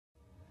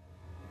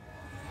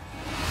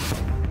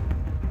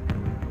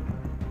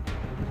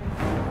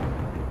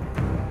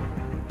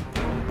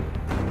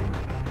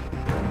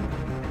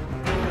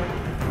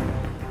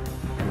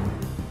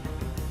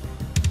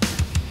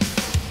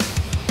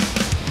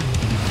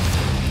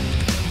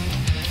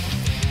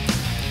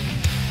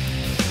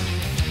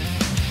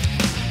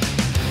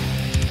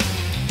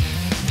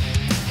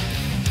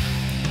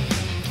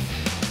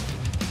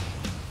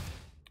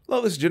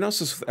Hello, this is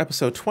Genosis with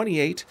episode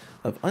 28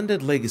 of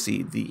Undead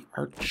Legacy, the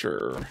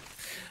Archer.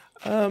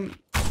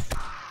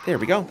 There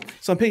we go.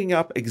 So I'm picking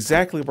up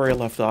exactly where I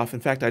left off.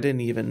 In fact, I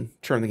didn't even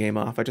turn the game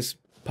off. I just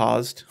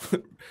paused,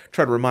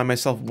 tried to remind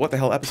myself what the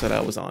hell episode I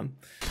was on.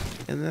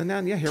 And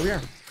then, yeah, here we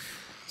are.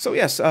 So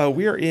yes,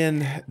 we are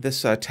in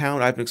this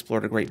town. I haven't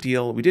explored a great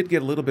deal. We did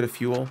get a little bit of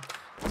fuel,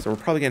 so we're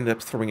probably going to end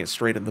up throwing it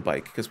straight in the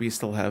bike because we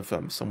still have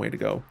some way to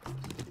go.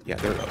 Yeah,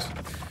 there it goes.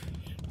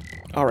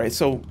 All right,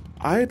 so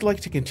I'd like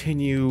to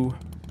continue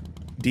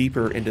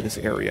deeper into this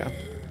area.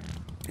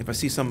 If I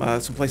see some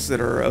places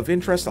that are of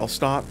interest, I'll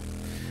stop.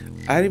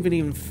 I haven't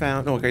even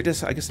found... Oh, I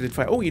guess I did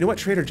find... Oh, you know what?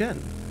 Trader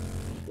Jen.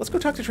 Let's go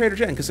talk to Trader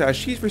Jen, because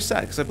she's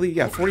reset. Because I believe,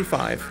 yeah,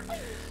 45.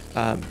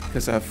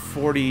 Because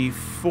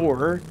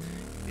 44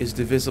 is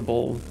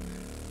divisible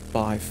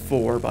by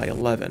 4 by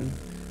 11.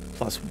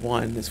 Plus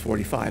 1 is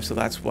 45. So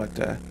that's what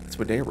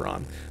day we're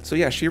on. So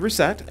yeah, she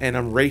reset, and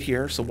I'm right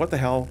here. So what the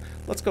hell?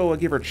 Let's go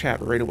give her a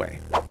chat right away.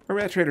 We're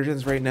at Trader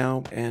Jen's right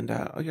now, and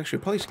actually,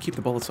 I probably should keep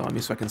the bullets on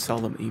me so I can sell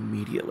them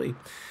immediately.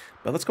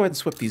 But let's go ahead and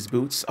swap these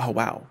boots. Oh,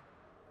 wow.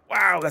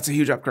 Wow, that's a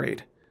huge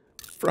upgrade.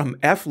 From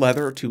F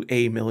leather to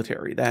A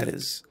military. That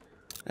is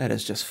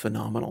just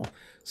phenomenal.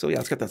 So yeah,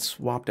 let's get that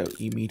swapped out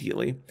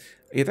immediately.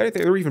 Yeah,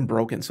 they're even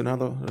broken, so now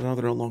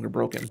they're no longer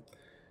broken.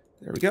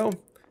 There we go.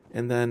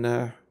 And then,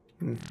 I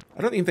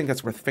don't even think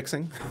that's worth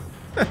fixing.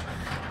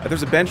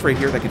 There's a bench right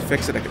here that could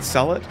fix it. I could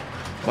sell it,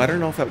 but I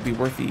don't know if that would be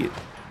worth the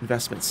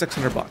investment.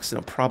 600 bucks.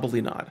 No, probably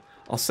not.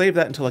 I'll save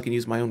that until I can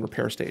use my own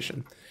repair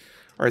station.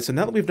 All right, so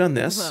now that we've done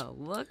this... Well,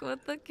 look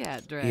what the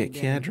cat dragged in. Yeah,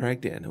 cat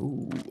dragged in.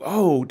 Ooh.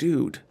 Oh,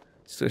 dude.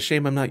 It's a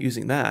shame I'm not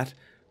using that.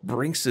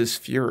 Brinks'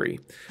 Fury.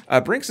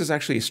 Brinks is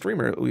actually a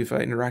streamer. We've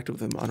interacted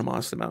with him on a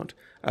modest amount.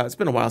 It's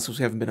been a while since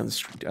we haven't been on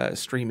the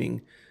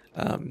streaming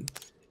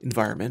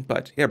environment,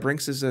 but yeah,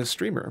 Brinks is a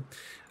streamer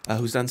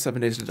who's done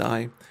 7 Days to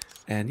Die,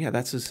 and yeah,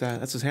 that's his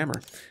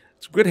hammer.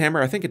 It's a good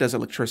hammer. I think it does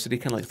electricity,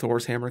 kind of like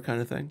Thor's hammer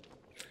kind of thing.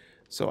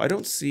 So I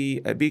don't see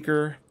a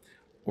Beaker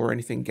or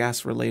anything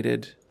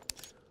gas-related,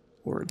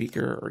 or a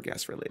Beaker or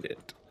gas-related.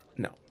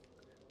 No.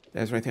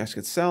 Is there anything I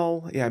could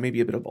sell? Yeah, maybe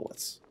a bit of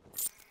bullets.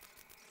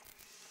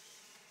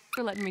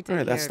 For letting me take All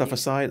right, care that stuff of you.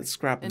 aside. Let's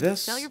scrap And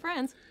this. Tell your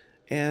friends.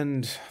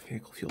 And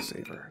vehicle fuel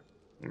saver.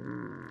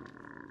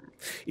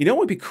 You know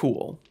what would be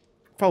cool?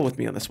 Follow with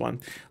me on this one.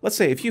 Let's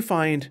say if you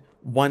find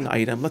one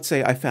item, let's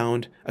say I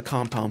found a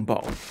compound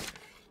bow.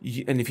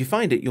 And if you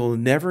find it, you'll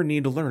never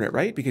need to learn it,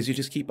 right? Because you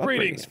just keep upgrading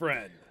Greetings, it.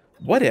 friend.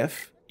 What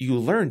if you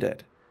learned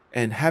it,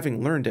 and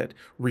having learned it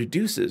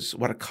reduces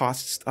what it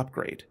costs to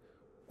upgrade?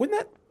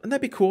 Wouldn't that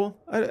be cool?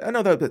 I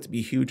know that would be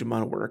a huge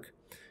amount of work,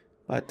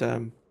 but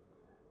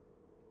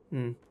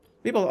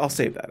maybe I'll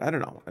save that. I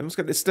don't know.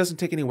 This doesn't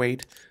take any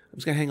weight. I'm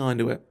just gonna hang on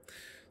to it.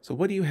 So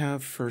what do you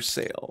have for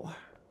sale?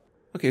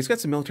 Okay, it's got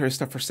some military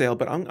stuff for sale,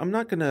 but I'm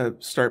not gonna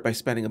start by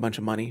spending a bunch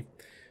of money,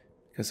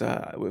 because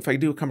if I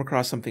do come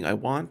across something I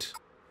want,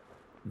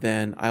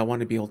 then I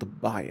want to be able to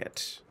buy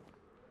it.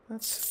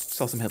 Let's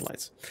sell some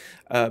headlights.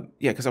 Yeah,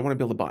 because I want to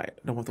be able to buy it.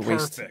 I don't want to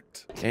waste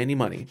any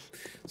money.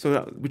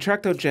 So we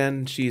tracked out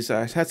Jen. She's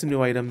had some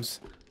new items,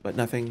 but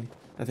nothing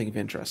of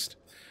interest.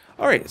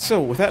 All right,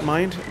 so with that in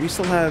mind, we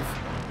still have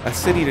a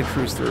city to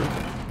cruise through.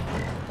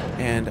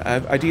 And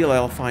ideally,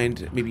 I'll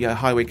find maybe a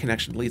highway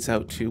connection that leads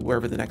out to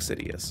wherever the next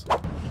city is.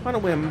 On a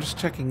whim, I'm just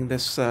checking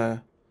this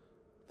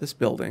this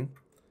building.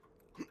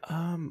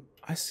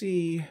 I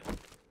see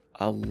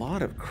a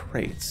lot of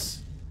crates.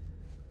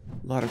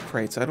 I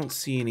don't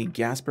see any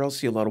gas barrels. I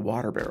see a lot of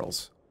water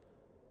barrels.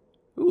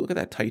 Ooh, look at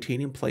that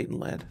titanium plate and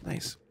lead.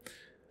 Nice.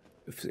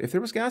 If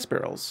there was gas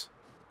barrels,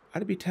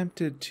 I'd be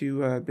tempted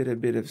to a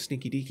bit of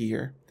sneaky deaky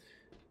here.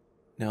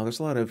 Now, there's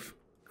a lot of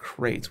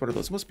crates. What are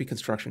those? Must be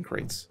construction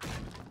crates.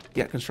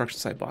 Yeah, construction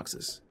site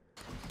boxes.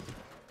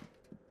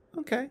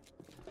 Okay.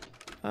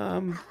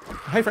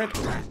 Hi, friend.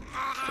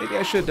 Maybe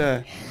I should,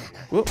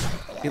 whoop,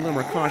 be a little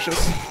more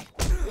cautious.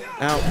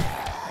 Ow.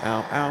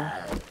 Ow, ow.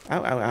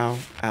 Ow, ow, ow.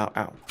 Ow,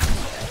 ow.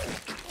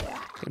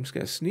 I'm just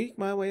gonna sneak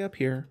my way up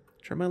here.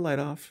 Turn my light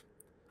off.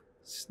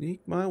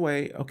 Sneak my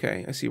way.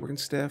 Okay, I see. Working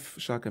stiff.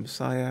 Shotgun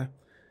Messiah.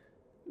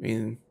 I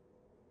mean,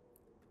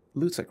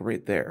 loot's like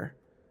right there.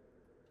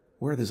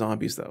 Where are the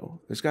zombies,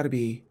 though? There's got to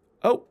be...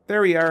 Oh,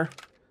 there we are.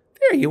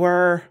 There you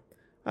are.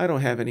 I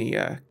don't have any...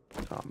 Oh,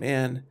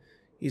 man.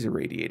 He's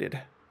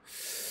irradiated.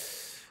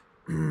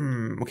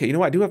 Okay, you know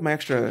what? I do have my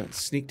extra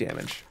sneak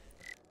damage.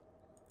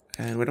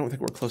 And I don't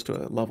think we're close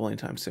to a level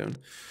anytime soon.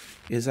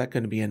 Is that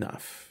going to be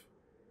enough?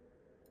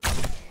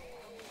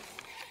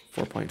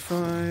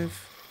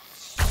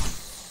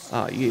 4.5.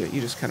 Ah, you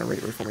just kind of right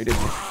for me,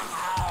 didn't you?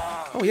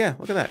 Oh, yeah.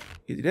 Look at that.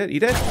 You did? You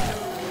did?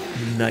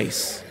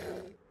 Nice.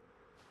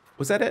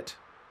 Was that it?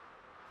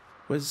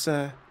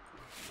 That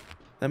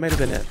might have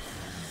been it.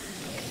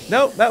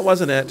 Nope, that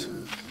wasn't it.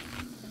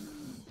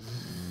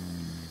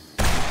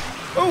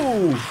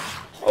 Oh!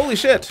 Holy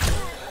shit!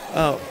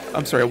 Oh,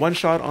 I'm sorry. One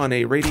shot on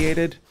a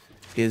radiated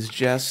is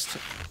just...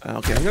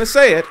 Okay, I'm gonna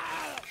say it.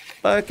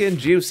 Fucking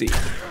juicy.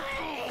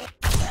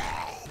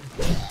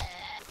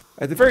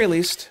 At the very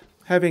least,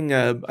 having,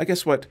 I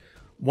guess what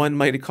one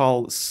might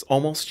call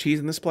almost cheese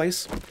in this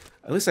place.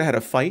 At least I had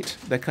a fight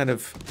that kind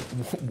of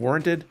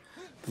warranted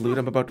the loot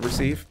I'm about to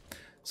receive.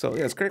 So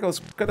yeah, let's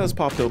get those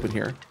popped open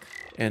here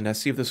and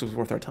see if this was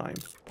worth our time.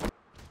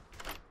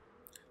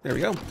 There we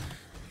go.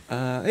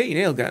 Hey,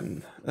 nail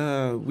gun.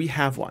 We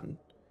have one.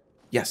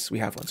 Yes, we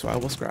have one, so I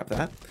will scrap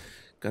that.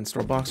 Gun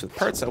store box with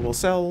parts I will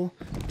sell.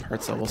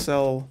 Parts I will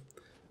sell.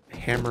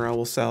 Hammer I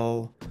will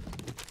sell.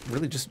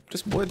 Really just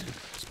wood.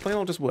 Just plain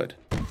old just wood.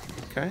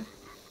 Okay.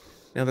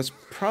 Now there's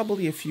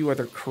probably a few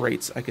other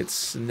crates I could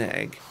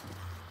snag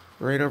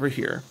right over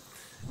here.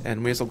 And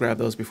we may as well grab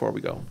those before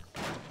we go.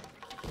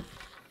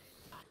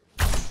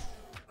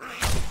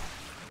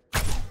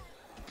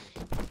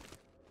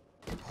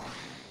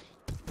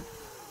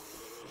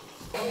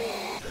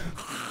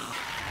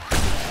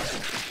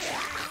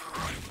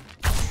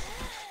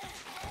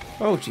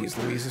 Oh geez,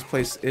 Louise, this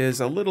place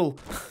is a little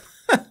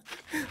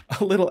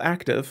a little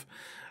active.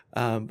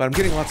 But I'm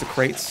getting lots of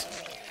crates.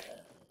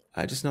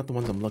 Just not the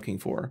ones I'm looking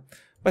for.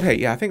 But hey,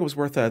 yeah, I think it was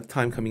worth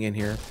time coming in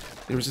here.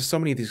 There was just so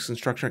many of these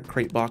construction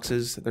crate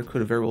boxes that there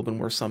could have very well been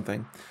worth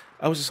something.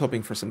 I was just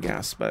hoping for some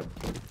gas, but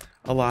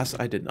alas,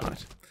 I did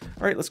not.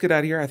 All right, let's get out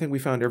of here. I think we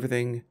found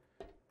everything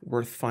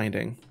worth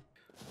finding.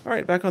 All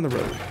right, back on the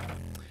road.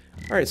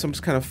 All right, so I'm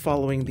just kind of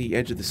following the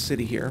edge of the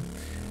city here.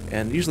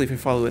 And usually if you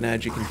follow an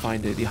edge, you can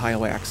find the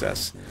highway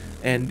access.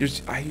 And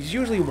there's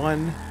usually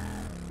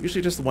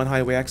just the one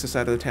highway access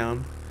out of the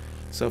town.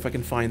 So if I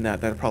can find that,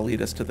 that'll probably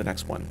lead us to the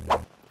next one.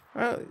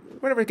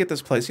 Whenever I get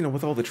this place, you know,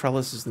 with all the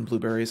trellises and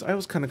blueberries, I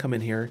always kind of come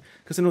in here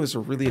because I know there's a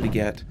really to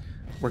get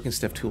working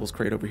stiff tools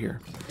crate over here.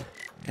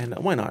 And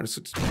why not? It's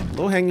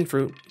low-hanging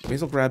fruit. May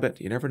as well grab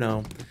it. You never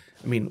know.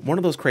 I mean, one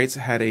of those crates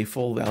had a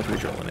full Valkyrie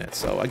drill in it,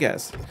 so I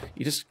guess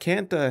you just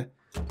can't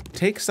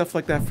take stuff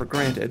like that for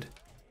granted.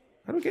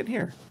 How do we get in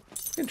here?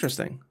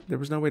 Interesting. There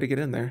was no way to get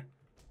in there,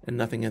 and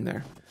nothing in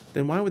there.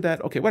 Then why would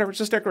that... Okay, whatever. It's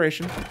just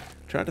decoration.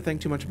 Try not to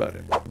think too much about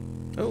it.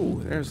 Oh,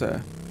 I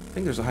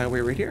think there's a highway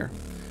right here.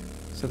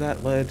 So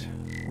that led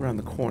around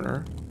the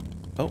corner.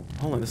 Oh,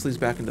 hold on. This leads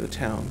back into the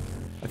town.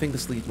 I think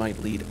this might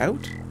lead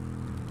out.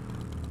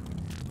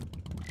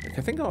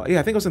 I think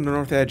it was in the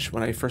north edge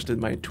when I first did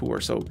my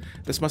tour, so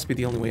this must be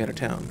the only way out of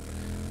town.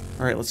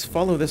 All right, let's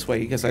follow this way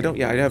because I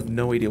have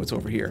no idea what's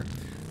over here.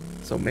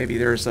 So maybe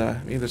there's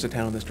a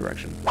town in this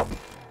direction.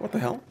 What the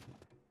hell?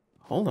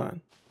 Hold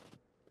on.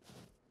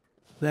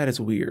 That is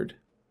weird.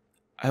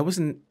 I was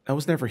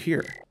never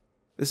here.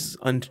 This is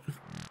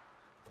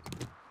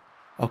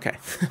Okay.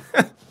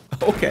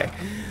 Okay.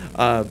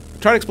 Try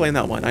to explain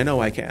that one. I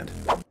know I can't.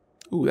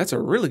 Ooh, that's a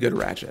really good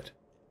ratchet.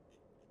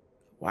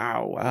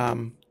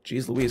 Wow.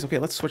 Geez Louise. Okay,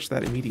 let's switch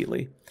that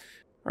immediately.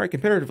 All right,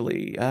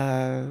 comparatively,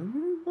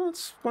 well,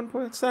 it's 1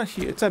 point.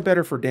 It's not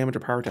better for damage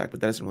or power attack, but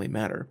that doesn't really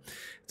matter.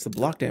 It's the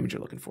block damage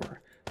you're looking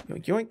for.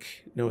 Yoink, yoink.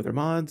 No other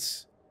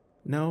mods.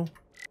 No.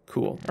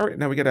 Cool. All right,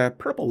 now we get a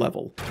purple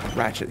level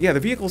ratchet. Yeah, the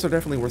vehicles are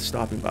definitely worth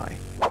stopping by.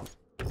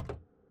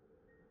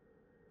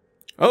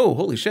 Oh,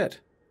 holy shit.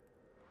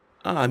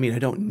 I mean, I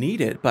don't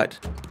need it, but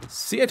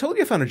see, I told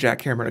you I found a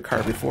jackhammer in a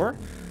car before.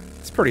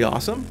 It's pretty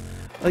awesome.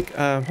 Like,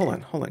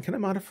 hold on. Can I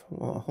modify?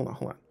 Well, hold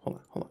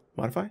on.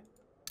 Modify?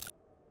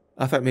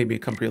 I thought maybe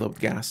it'd come preloaded with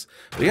gas.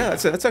 But yeah,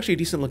 that's actually a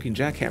decent looking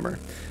jackhammer.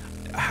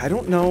 I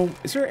don't know.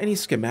 Is there any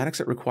schematics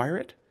that require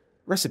it?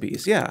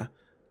 Recipes, yeah.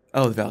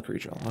 Oh, the Valkyrie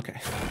drill.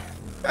 Okay.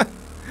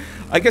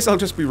 I guess I'll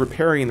just be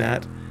repairing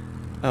that.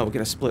 Oh, we'll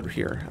get a split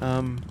here.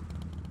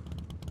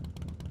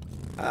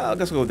 I'll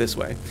just go this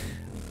way.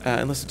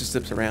 Unless it just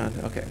zips around.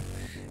 Okay.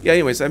 Yeah,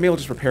 anyways, I may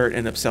just repair it and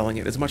end up selling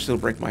it, as much as it'll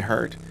break my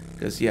heart.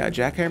 Because, yeah,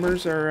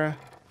 jackhammers are,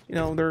 you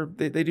know,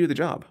 they do the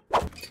job.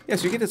 Yeah,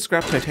 so you get the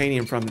scrap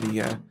titanium from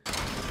the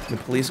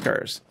police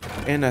cars.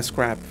 And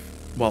scrap,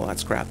 well, not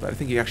scrap, but I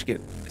think you actually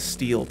get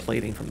steel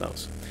plating from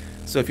those.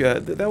 So if you,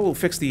 that will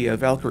fix the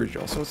Valkyrie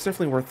drill. So it's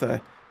definitely worth,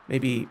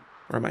 maybe,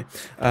 where am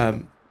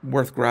I?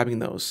 Worth grabbing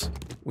those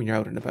when you're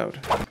out and about.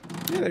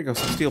 Yeah, there you go,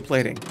 some steel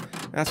plating.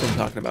 That's what I'm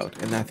talking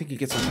about. And I think you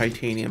get some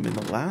titanium in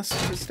the last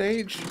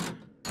stage.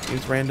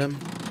 It's random.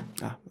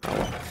 Oh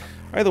well.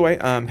 Either way,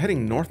 I'm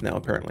heading north now,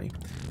 apparently.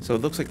 So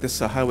it looks like this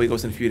highway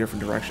goes in a few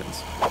different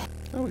directions.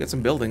 Oh, we got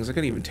some buildings. I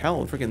couldn't even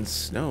tell. Freaking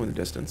snow in the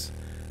distance.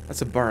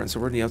 That's a barn, so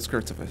we're in the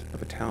outskirts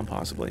of a town,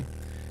 possibly.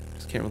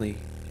 Just can't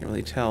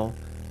really tell.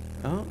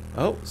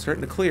 Oh,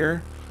 starting to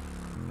clear.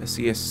 I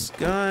see a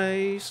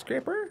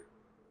skyscraper.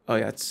 Oh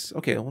yeah, it's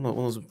okay. One of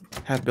those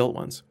half-built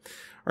ones.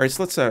 All right,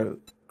 so let's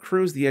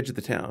cruise the edge of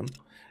the town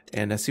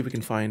and see if we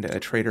can find a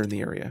trader in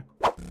the area.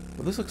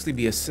 Well, this looks to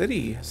be a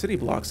city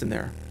blocks in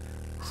there.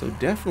 So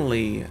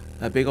definitely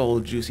a big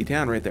old juicy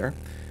town right there.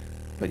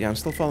 But yeah, I'm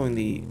still following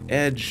the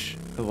edge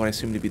of what I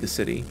assume to be the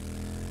city.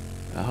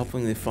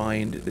 Hoping they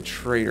find the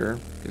trader,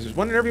 because there's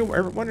one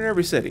in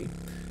every city.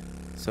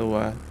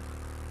 So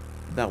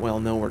that way I'll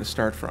know where to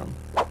start from.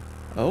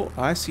 Oh,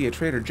 I see a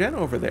Trader Jen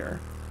over there.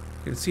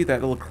 You can see that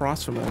little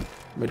cross from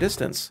a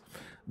distance.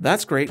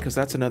 That's great, because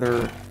that's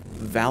another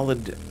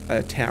valid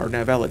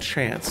valid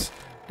chance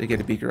to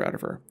get a Beaker out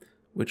of her,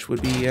 which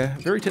would be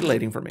very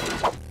titillating for me.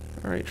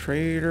 All right,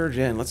 Trader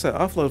Jen, let's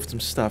offload some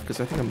stuff,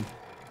 because I think I'm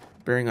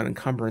bearing on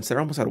encumbrance. They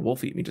almost had a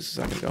wolf eat me just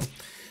a second ago.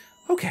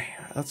 Okay,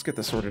 let's get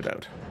this sorted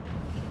out.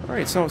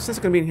 Alright, so since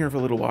I'm going to be in here for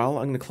a little while,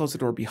 I'm going to close the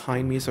door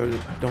behind me so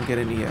I don't get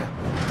any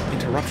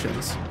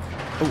interruptions.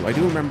 Oh, I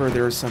do remember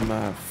there's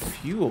some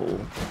fuel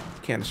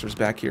canisters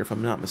back here, if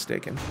I'm not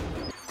mistaken.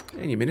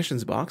 And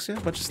munitions box, yeah,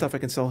 a bunch of stuff I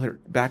can sell here,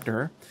 back to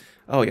her.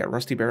 Oh yeah,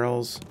 rusty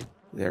barrels.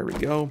 There we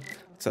go.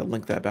 Let's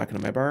link that back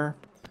into my bar.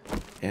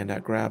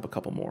 And grab a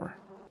couple more.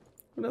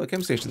 Another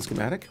chem station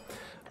schematic.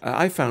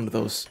 I found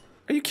those.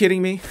 Are you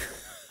kidding me?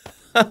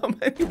 How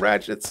many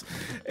ratchets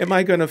am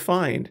I going to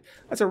find?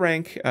 That's a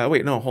rank...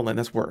 wait, no, hold on,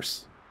 that's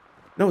worse.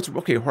 No, it's...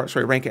 Okay,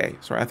 sorry, rank A.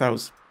 Sorry, I thought it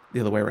was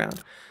the other way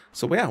around.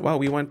 So, yeah, wow,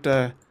 we went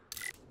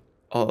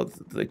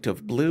like to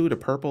blue to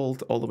purple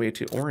all the way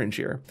to orange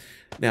here.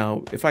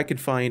 Now, if I could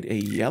find a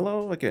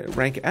yellow, like a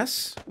rank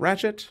S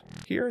ratchet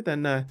here,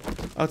 then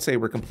I'd say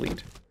we're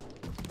complete.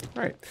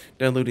 All right,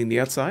 downloading the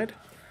outside.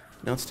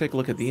 Now let's take a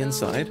look at the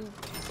inside.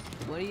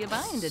 What are you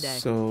buying today?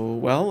 So,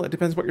 well, it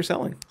depends what you're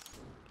selling.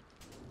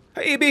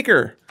 Hey,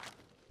 Beaker!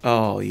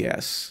 Oh,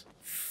 yes.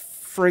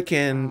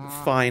 Freaking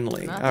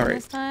finally. All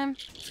right.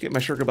 Let's get my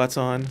sugar butts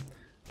on.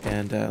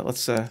 And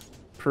let's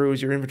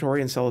peruse your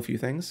inventory and sell a few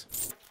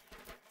things.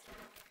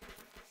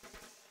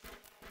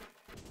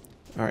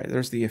 All right,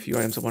 there's the few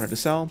items I wanted to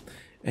sell.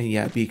 And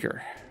yeah,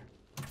 Beaker.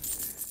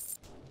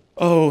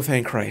 Oh,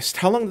 thank Christ.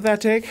 How long did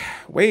that take?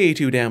 Way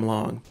too damn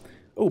long.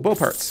 Oh, bow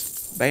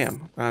parts.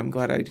 Bam. I'm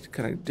glad I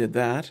kind of did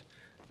that.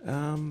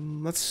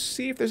 Let's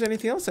see if there's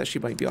anything else that she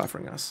might be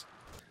offering us.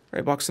 All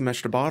right, box some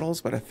extra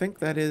bottles, but I think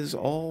that is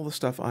all the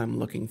stuff I'm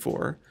looking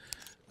for.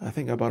 I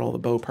think I bought all the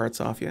bow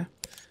parts off you.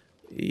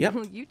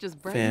 Yep. You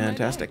just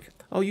fantastic.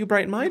 Oh, you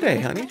brightened my day,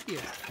 honey.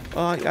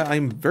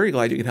 I'm very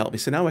glad you can help me.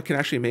 So now I can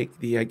actually make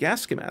the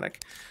gas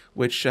schematic,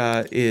 which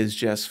is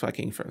just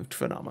fucking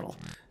phenomenal.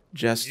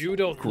 Just you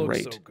don't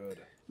great. Look so good.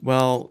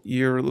 Well,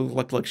 you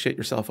look like shit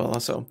yourself,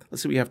 fella. So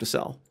let's see what you have to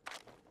sell.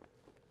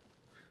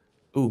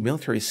 Ooh,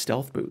 military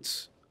stealth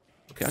boots.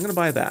 Okay, I'm gonna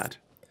buy that.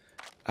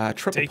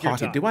 Triple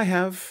pocket. Do I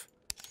have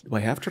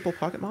triple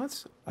pocket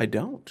mods? I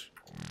don't.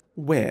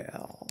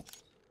 Well,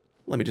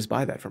 let me just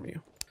buy that from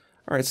you.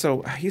 All right,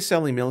 so he's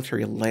selling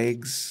military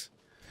legs.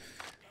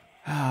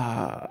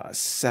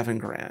 7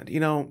 grand. You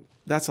know,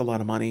 that's a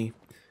lot of money.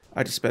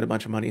 I just spent a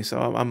bunch of money, so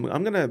I'm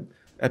gonna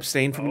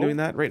abstain from doing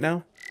that right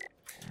now.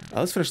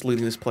 Let's finish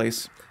looting this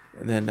place,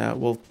 and then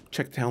we'll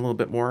check the town a little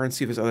bit more and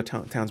see if there's other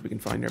towns we can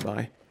find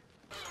nearby.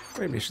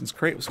 All right, missions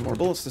crate with some more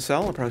bullets to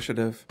sell. I probably should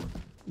have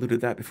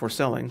looted that before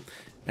selling.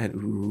 And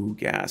ooh,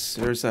 gas.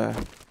 It's a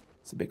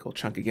big old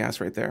chunk of gas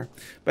right there.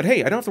 But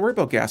hey, I don't have to worry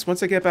about gas.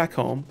 Once I get back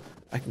home,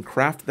 I can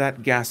craft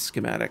that gas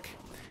schematic,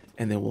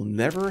 and then we'll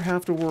never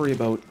have to worry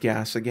about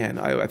gas again.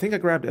 I think I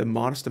grabbed a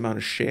modest amount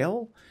of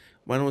shale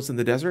when I was in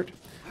the desert,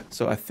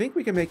 so I think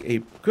we can make a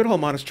good whole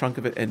modest chunk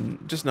of it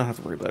and just not have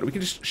to worry about it. We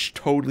can just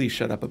totally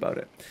shut up about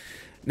it.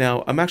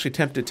 Now, I'm actually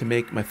tempted to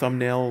make my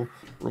thumbnail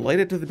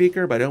related to the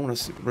Beaker, but I don't want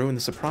to ruin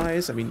the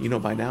surprise. I mean, you know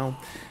by now.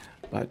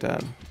 But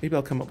maybe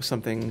I'll come up with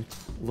something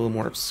a little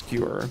more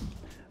obscure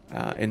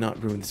and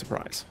not ruin the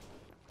surprise.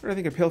 I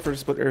think I pilfered,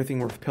 split everything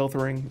worth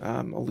pilfering.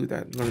 I'll do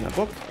that, learn that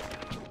book.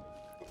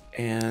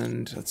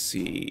 And let's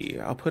see,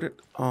 I'll put it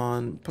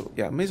on,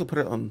 yeah, I may as well put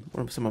it on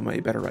some of my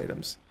better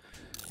items.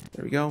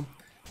 There we go.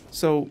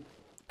 So,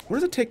 what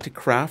does it take to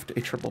craft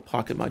a triple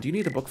pocket mod? Do you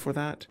need a book for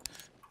that?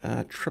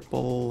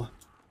 Triple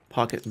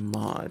pocket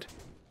mod.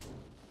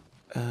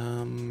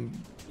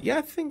 Yeah,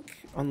 I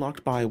think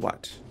unlocked by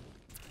what?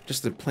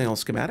 Just the plain old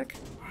schematic?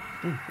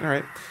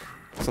 Alright.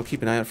 So I'll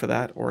keep an eye out for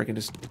that, or I can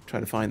just try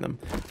to find them.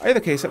 Either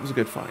case, that was a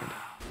good find.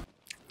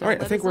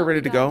 Alright, I think we're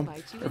ready to go.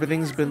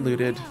 Everything's been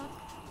looted.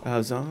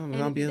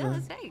 Zombie.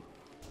 Hey,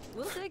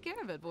 we'll take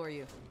care of it for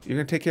you. You're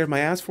going to take care of my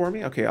ass for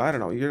me? Okay, I don't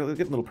know. You're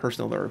getting a little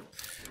personal there.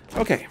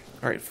 Okay,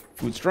 alright.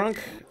 Food's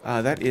drunk.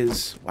 That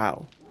is...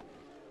 Wow.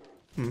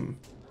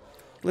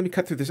 Let me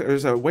cut through this.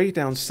 There's a way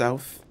down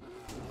south.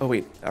 Oh,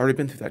 wait. I already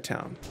been through that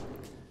town.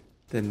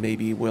 Then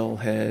maybe we'll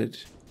head...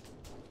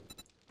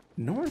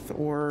 north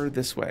or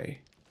this way?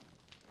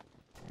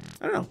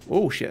 I don't know.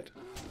 Oh, shit.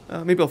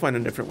 Maybe I'll find a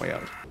different way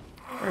out.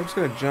 Alright, I'm just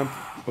going to jump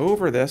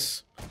over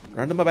this.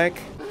 Run to my back.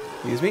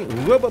 Excuse me.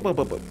 Whoop, whoop, whoop,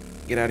 whoop, whoop.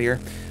 Get out of here.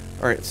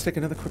 Alright, let's take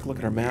another quick look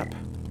at our map.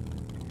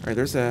 Alright,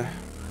 there's I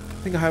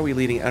think a highway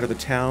leading out of the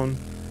town.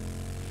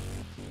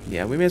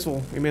 Yeah, we may as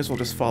well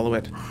just follow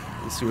it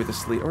and see where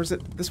this leads. Or is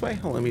it this way?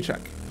 Hold on, let me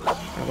check.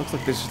 It looks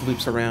like this just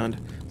loops around.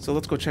 So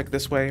let's go check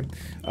this way.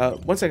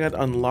 Once I got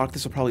unlocked,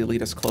 this will probably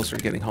lead us closer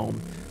to getting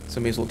home. So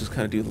I may as well just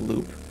kind of do the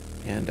loop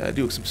and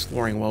do some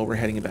exploring while we're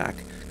heading back.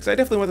 Because I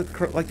definitely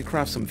would like to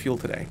craft some fuel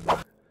today.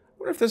 I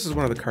wonder if this is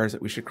one of the cars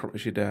that we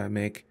should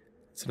make.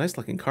 It's a nice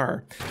looking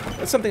car.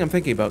 That's something I'm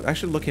thinking about. I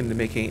should look into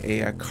making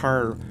a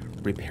car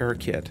repair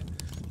kit.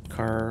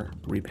 Car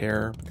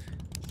repair.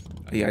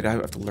 Yeah, I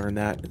have to learn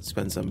that and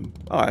spend some...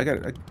 Oh, I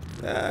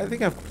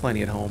think I have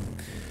plenty at home.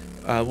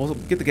 We'll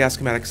get the gas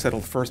schematic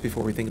settled first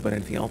before we think about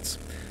anything else.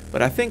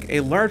 But I think a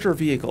larger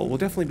vehicle will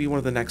definitely be one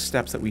of the next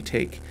steps that we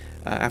take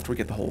after we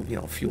get the whole,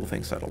 fuel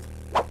thing settled.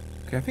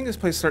 Okay, Okay, I think this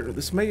place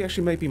this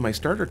might be my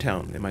starter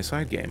town in my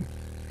side game.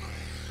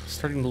 It's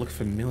starting to look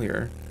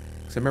familiar.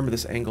 Because I remember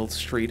this angled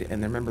street,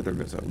 and I remember there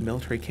was a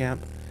military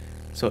camp.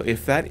 So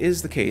if that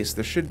is the case,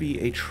 there should be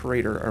a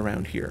trader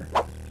around here.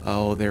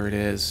 Oh, there it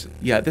is.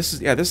 Yeah, this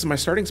is my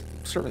starting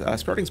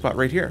spot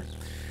right here.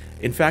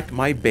 In fact,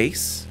 my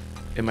base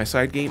in my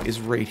side game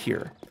is right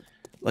here.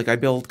 Like, I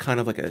build kind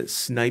of like a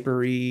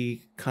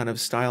snipery kind of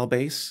style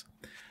base,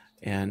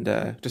 and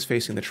just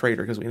facing the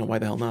trader, because, you know, why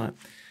the hell not?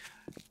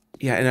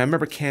 Yeah, and I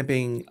remember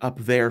camping up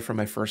there for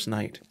my first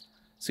night.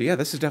 So yeah,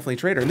 this is definitely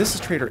Trader, and this is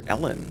Trader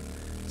Ellen.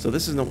 So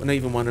this is not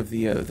even one of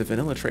the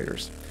vanilla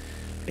traders.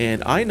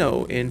 And I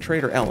know in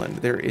Trader Ellen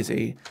there is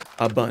a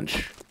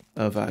bunch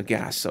of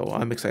gas, so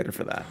I'm excited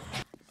for that.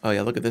 Oh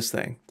yeah, look at this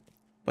thing.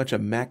 Bunch of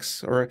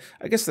mechs, or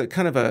I guess the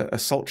kind of a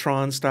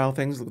Sultron style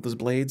things. Look at those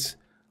blades.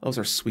 Those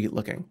are sweet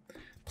looking.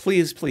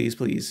 Please, please,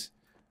 please.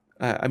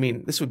 I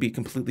mean, this would be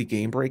completely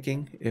game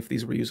breaking if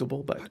these were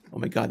usable, but oh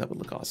my god, that would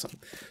look awesome.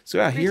 So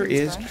yeah, here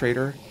is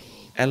Trader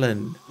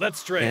Ellen.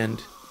 Let's trade.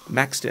 And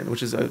Maxton,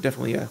 which is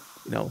definitely a,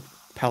 you know,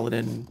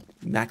 Paladin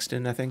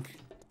Maxton, I think.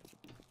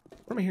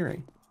 What am I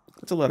hearing?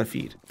 That's a lot of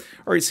feet.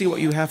 All right, see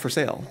what you have for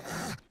sale.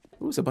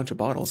 Ooh, it's a bunch of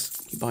bottles.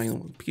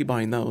 Keep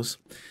buying those.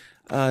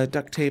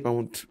 Duct tape, I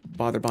won't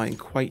bother buying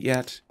quite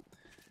yet,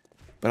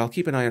 but I'll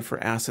keep an eye out for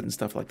acid and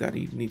stuff like that.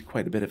 You need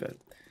quite a bit of it.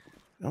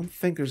 I don't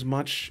think there's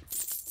much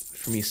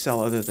for me to sell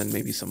other than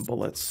maybe some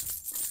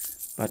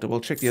bullets, but we'll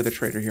check the other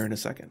trader here in a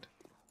second.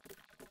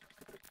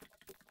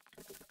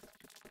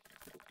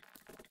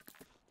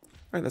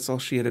 All right, that's all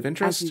she had of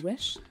interest. As you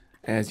wish.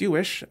 As you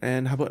wish.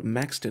 And how about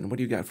Maxton? What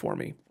do you got for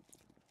me?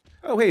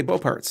 Oh, hey, bow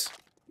parts.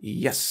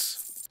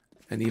 Yes.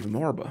 And even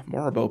more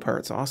bow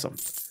parts. Awesome.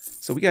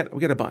 So we get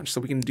a bunch, so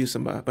we can do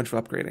some bunch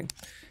of upgrading.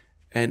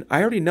 And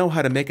I already know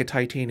how to make a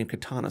titanium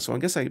katana, so I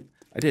guess I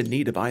didn't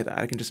need to buy that.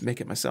 I can just make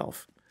it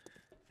myself.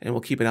 And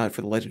we'll keep an eye out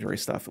for the legendary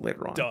stuff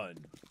later on.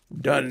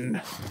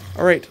 Done.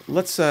 All right,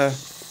 let's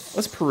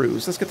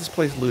peruse. Let's get this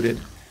place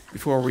looted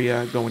before we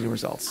go into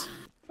results.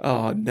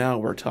 Oh, now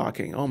we're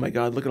talking. Oh my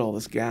god, look at all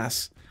this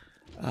gas.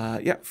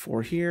 Yeah,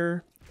 4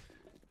 here,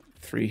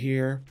 3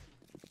 here,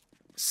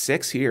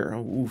 6 here.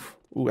 Oh, oof.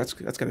 Ooh, that's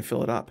gonna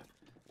fill it up.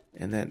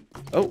 And then,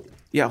 oh,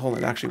 yeah, hold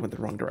on, it actually went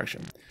the wrong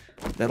direction.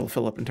 That'll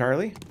fill up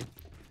entirely.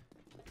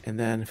 And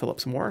then fill up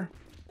some more.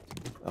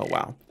 Oh,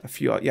 wow. A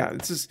few, yeah,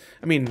 this is,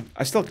 I mean,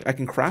 I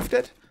can craft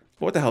it,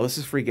 but what the hell, this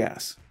is free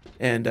gas.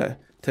 And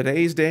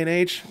today's day and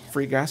age,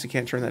 free gas, you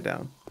can't turn that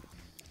down.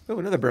 Oh,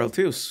 another barrel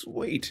too,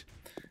 sweet.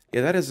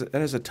 Yeah, that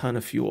is a ton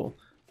of fuel.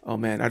 Oh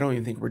man, I don't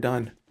even think we're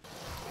done.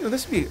 You know,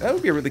 that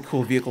would be a really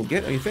cool vehicle to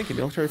get. Don't you think? A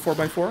military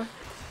 4x4?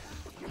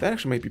 That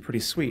actually might be pretty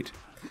sweet.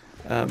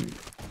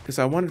 Because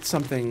I wanted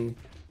something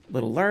a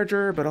little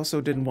larger, but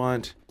also didn't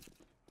want.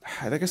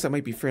 I guess that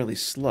might be fairly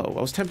slow.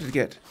 I was tempted to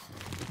get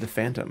the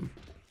Phantom,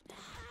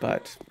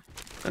 but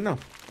I don't know.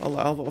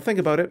 I'll think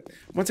about it.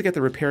 Once I get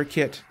the repair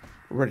kit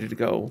ready to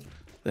go,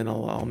 then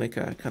I'll make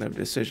a kind of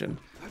decision.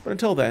 But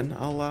until then,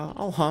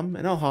 I'll hum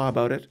and I'll haw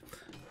about it.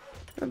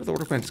 And the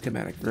workbench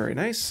schematic, very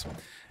nice.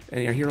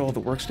 And yeah, here are all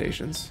the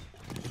workstations.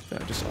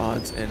 Just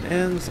odds and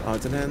ends,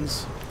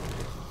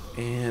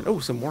 and oh,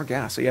 some more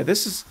gas. So yeah,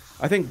 this is,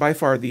 I think, by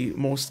far the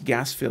most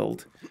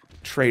gas-filled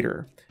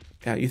trader.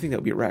 You think that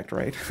would be wrecked,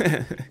 right?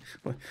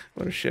 What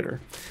a shitter.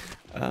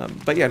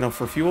 But yeah, no,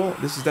 for fuel,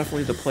 this is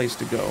definitely the place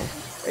to go.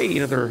 Hey,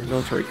 another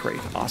military crate.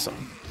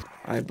 Awesome.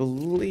 I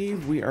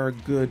believe we are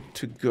good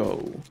to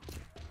go.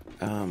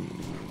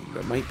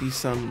 There might be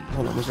some.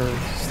 Hold on, was there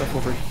stuff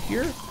over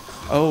here?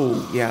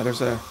 Oh yeah,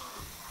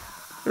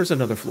 there's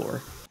another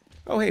floor.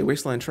 Oh hey,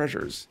 wasteland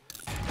treasures,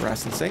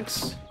 brass and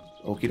sinks.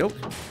 Okie doke.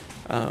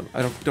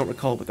 I don't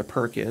recall what the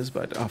perk is,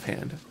 but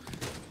offhand.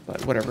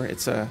 But whatever.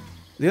 It's the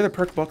other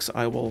perk books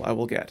I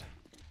will get.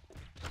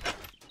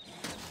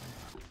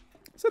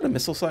 Is that a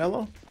missile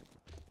silo?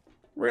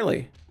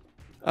 Really?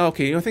 Oh,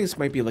 okay, you know, I think this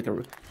might be like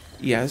a.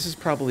 Yeah, this is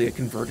probably a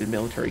converted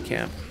military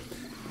camp.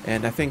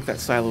 And I think that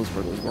silos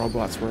where those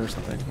robots were or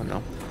something. I don't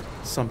know.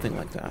 Something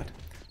like that.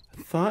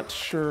 Thought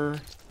sure.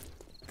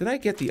 Did I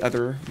get the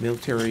other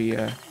military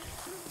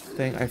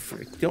thing? I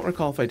don't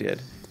recall if I did.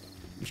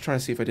 I'm just trying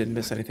to see if I didn't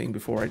miss anything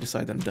before I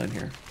decide that I'm done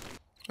here.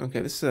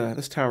 Okay, this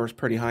tower is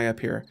pretty high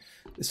up here.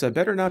 This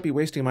better not be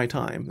wasting my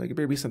time. There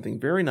better be something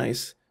very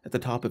nice at the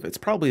top of it. It's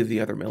probably the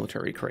other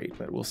military crate,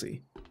 but we'll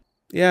see.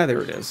 Yeah,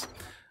 there it is.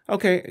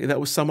 Okay, that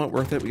was somewhat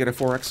worth it. We got a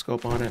 4x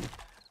scope on it.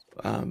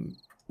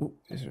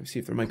 Let's see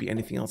if there might be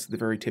anything else at the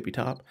very tippy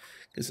top.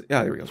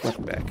 Yeah, there we go.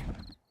 Weapon bag.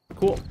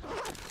 Cool.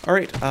 All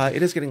right,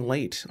 it is getting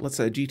late. Let's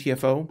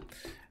GTFO.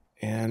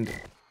 And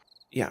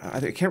yeah,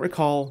 I can't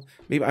recall.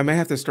 Maybe I might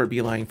have to start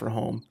beelining for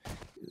home.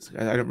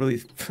 I don't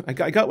really. I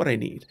got what I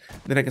need.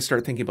 Then I can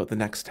start thinking about the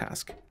next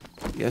task.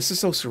 Yeah, this is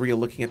so surreal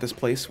looking at this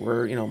place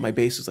where, you know, my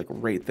base is like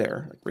right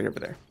there, like right over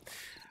there.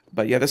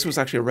 But yeah, this was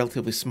actually a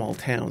relatively small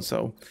town,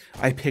 so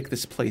I picked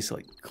this place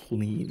like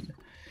clean.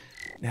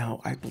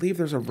 Now I believe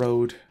there's a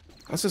road.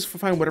 Let's just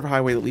find whatever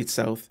highway that leads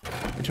south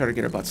and try to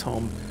get our butts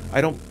home. I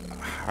don't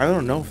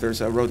know if there's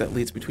a road that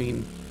leads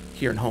between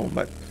here and home,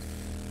 but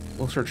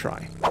we'll sure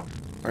try.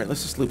 All right,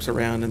 let's just loops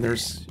around, and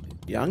there's...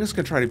 Yeah, I'm just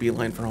going to try to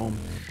beeline for home.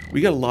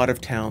 We got a lot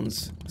of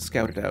towns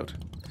scouted out,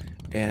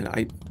 and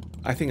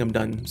I think I'm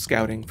done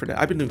scouting for that.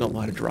 I've been doing a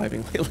lot of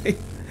driving lately.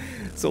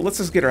 So let's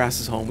just get our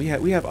asses home. We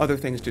have other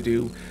things to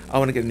do. I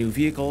want to get new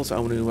vehicles. I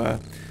want to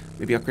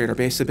maybe upgrade our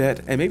base a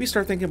bit, and maybe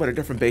start thinking about a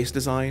different base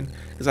design,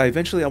 because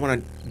eventually I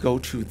want to go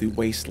to the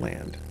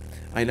wasteland.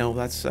 I know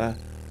that's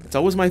it's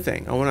always my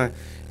thing. I want to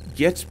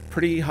get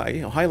pretty high,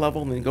 high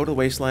level, and then go to the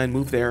wasteland,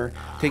 move there,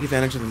 take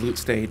advantage of the loot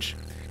stage.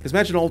 Because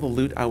imagine all the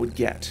loot I would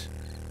get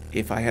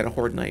if I had a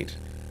Horde Knight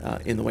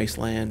in the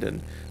wasteland,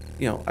 and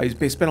I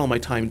spent all my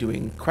time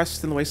doing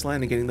quests in the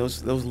wasteland and getting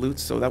those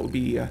loots. So that would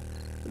be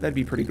that'd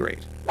be pretty great.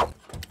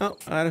 Oh,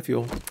 out of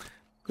fuel.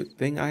 Good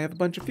thing I have a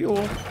bunch of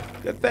fuel.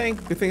 Good thing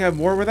I have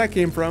more where that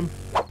came from.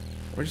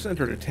 We just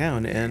entered a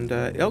town, and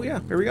oh yeah,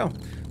 here we go.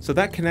 So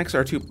that connects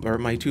my two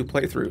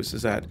playthroughs.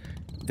 Is that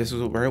this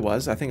is where I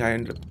was. I think I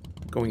ended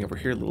up going over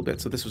here a little bit,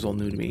 so this was all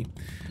new to me.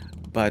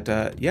 But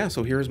yeah,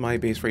 so here's my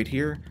base right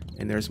here,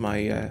 and there's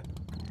my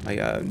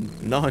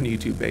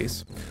non-YouTube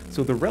base.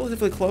 So they're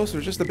relatively close.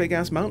 There's just a big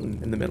ass mountain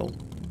in the middle.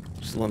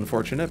 Just a little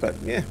unfortunate, but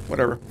yeah,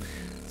 whatever.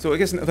 So I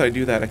guess now that I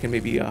do that, I can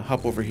maybe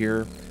hop over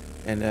here,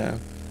 and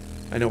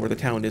I know where the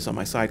town is on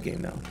my side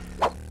game now.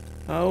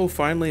 Oh,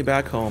 finally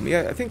back home.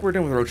 Yeah, I think we're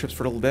done with road trips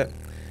for a little bit.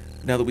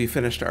 Now that we've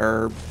finished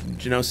our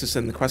Genosis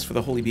and the quest for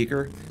the Holy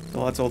Beaker,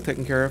 so that's all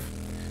taken care of.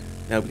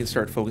 Now we can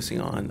start focusing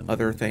on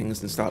other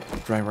things and stop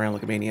driving around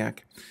like a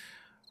maniac.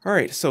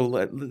 Alright,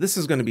 so this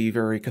is going to be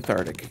very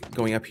cathartic,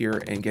 going up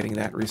here and getting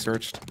that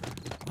researched.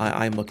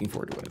 I'm looking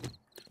forward to it.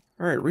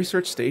 Alright,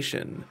 research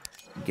station.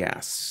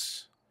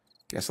 Gas.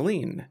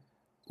 Gasoline.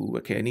 Ooh,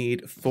 okay, I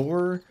need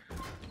 4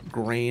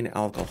 grain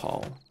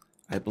alcohol.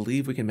 I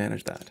believe we can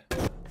manage that.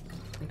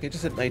 Okay,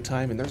 just at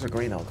nighttime, and there's our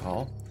grain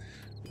alcohol.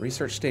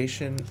 Research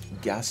station,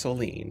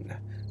 gasoline.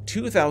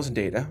 2,000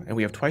 data, and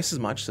we have twice as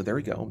much, so there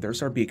we go.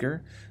 There's our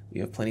beaker. We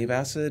have plenty of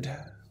acid,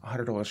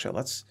 100 oil shell.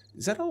 Is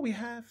that all we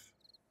have?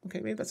 Okay,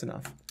 maybe that's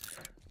enough.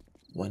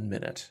 1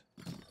 minute.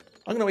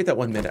 I'm going to wait that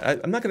 1 minute.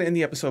 I'm not going to end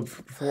the episode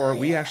before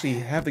we actually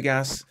have the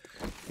gas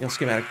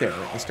schematic there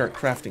and start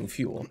crafting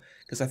fuel.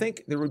 Because I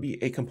think there would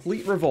be a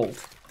complete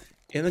revolt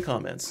in the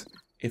comments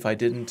if I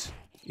didn't,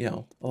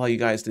 allow you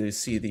guys to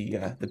see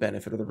the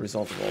benefit or the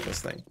result of all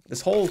this thing.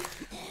 This whole,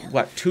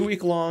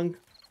 2-week-long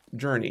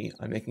journey,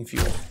 I'm making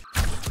fuel.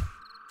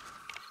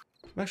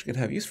 I'm actually going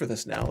to have use for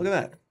this now. Look at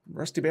that.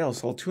 Rusty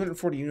barrels hold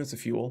 240 units of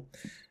fuel.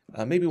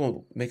 Maybe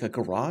we'll make a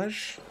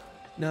garage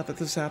now that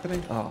this is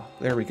happening. Oh,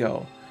 there we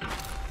go.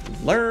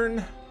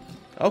 Learn.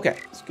 Okay,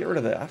 let's get rid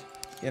of that.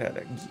 Get out of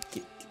there.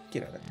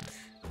 Get out of there.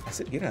 I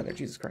said get out of there.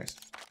 Jesus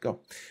Christ.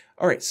 Go.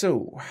 All right,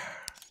 so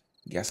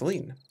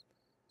gasoline.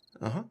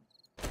 Uh-huh.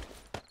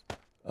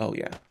 Oh,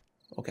 yeah.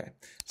 Okay.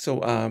 So,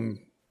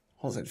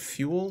 hold on.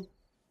 Fuel.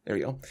 There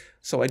we go.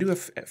 So I do have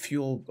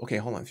fuel. Okay,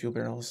 hold on. Fuel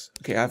barrels.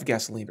 Okay, I have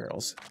gasoline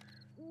barrels.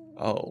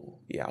 Oh,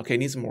 yeah. Okay,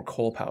 need some more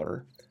coal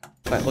powder.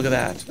 But look at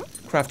that.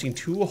 Crafting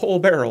 2 whole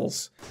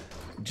barrels.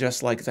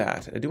 Just like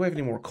that. Do I have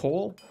any more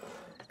coal?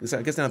 Because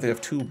I guess now they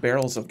have 2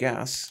 barrels of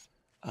gas.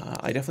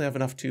 I definitely have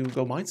enough to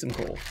go mine some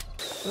coal.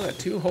 Look at that.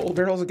 2 whole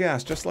barrels of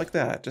gas. Just like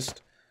that.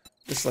 Just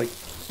like,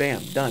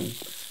 bam, done.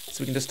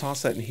 So we can just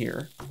toss that in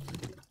here.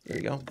 There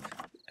you go.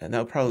 And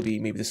that would probably be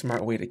maybe the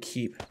smart way to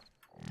keep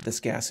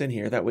this gas in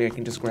here. That way I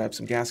can just grab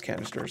some gas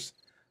canisters.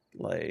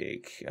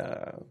 Like,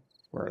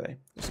 where are they?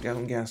 There's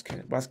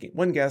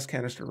one gas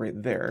canister right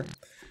there.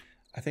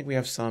 I think we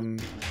have some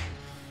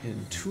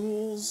in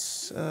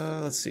tools.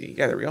 Let's see.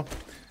 Yeah, there we go.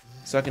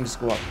 So I can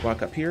just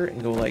walk up here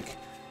and go like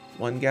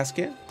 1 gas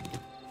can,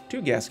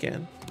 2 gas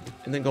can,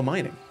 and then go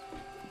mining.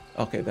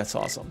 Okay, that's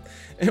awesome.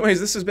 Anyways,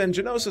 this has been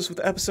Genosis with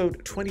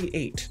episode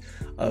 28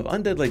 of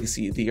Undead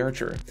Legacy, The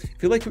Archer.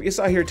 If you liked what you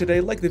saw here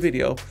today, like the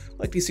video.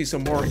 Like to see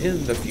some more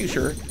in the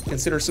future,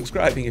 consider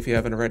subscribing if you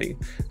haven't already.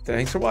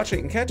 Thanks for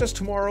watching, and catch us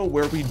tomorrow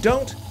where we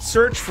don't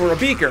search for a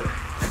beaker.